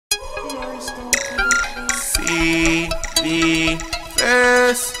See the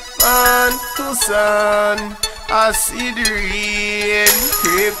first man to sun, I see the rain,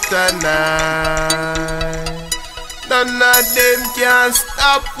 kryptonite. None of them can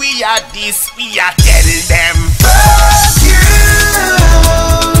stop, we are this, we are tell them. Fuck you!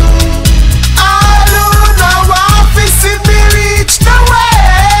 All who know office in me reach the way.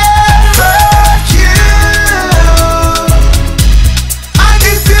 Fuck you! And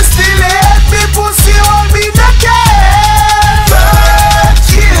if you still hate me, pussy, hold me the care. Fuck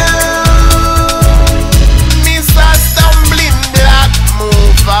you! Mr. Stumbling Block,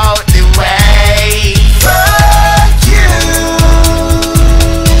 move out the way. Fuck you!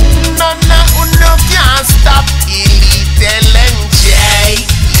 None of who no can stop elite LNJ.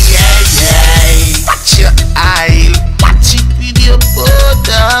 Yeah, yeah. Watch your eye, watch it with your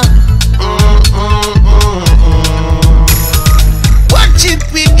border. Watch it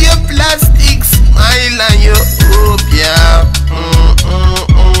with your plastic smile and your